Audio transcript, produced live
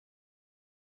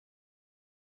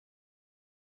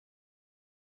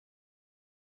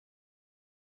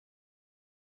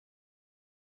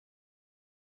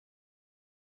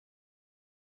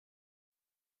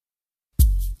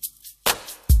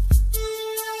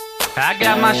I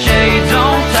got my shades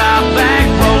on, top back,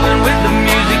 rolling with the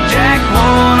music jack.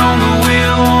 One on the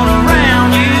wheel, one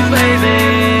around you, baby.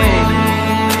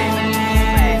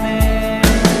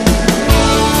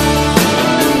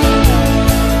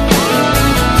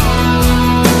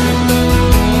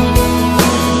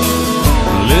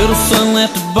 A little sun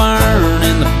left to burn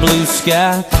in the blue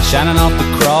sky, shining off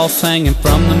the cross hanging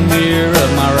from the mirror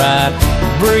of my ride.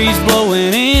 Breeze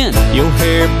blowing in, your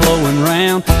hair blowing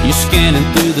round. You're scanning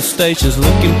through the stations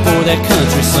looking for that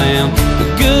country sound. The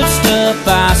good stuff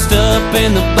iced up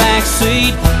in the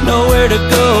backseat. Nowhere to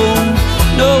go,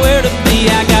 nowhere to be.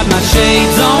 I got my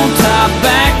shades on, top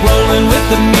back, rolling with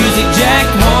the music jack.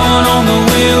 One on the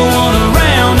wheel, one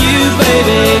around you,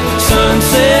 baby.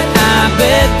 Sunset, I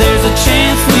bet there's a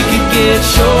chance we could get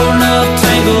sure enough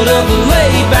tangled up,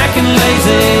 laid back and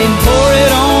lazy. Pour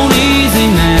it on easy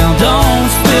now, don't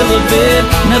spill a bit.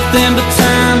 Nothing but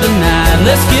time tonight,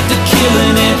 let's get to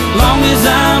killing it. Long as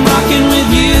I'm rocking with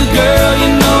you, girl, you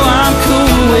know I'm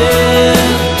cool with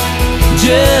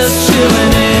just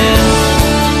chilling it.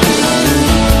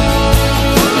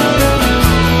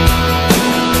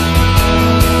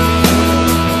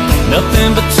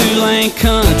 Nothing but two-lane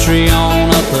country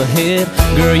on up ahead.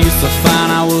 Girl, you're so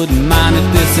fine, I wouldn't mind if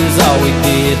this is all we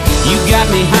did. You got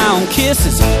me high on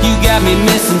kisses, you got me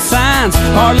missing signs.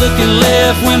 Hard looking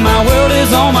left when my world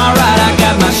is on my right. I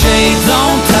got my shades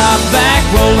on, top back,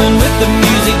 rolling with the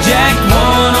music jack.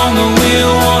 One on the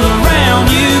wheel, one around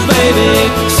you,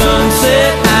 baby.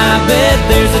 Sunset, I bet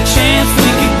there's a chance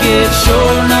we could get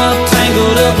sure enough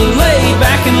tangled up, laid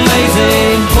back and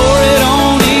lazy. Pour it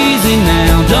on easy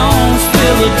now, don't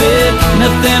spill a bit.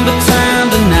 Nothing but time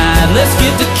tonight, let's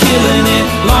get to killing it.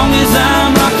 Long as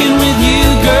I'm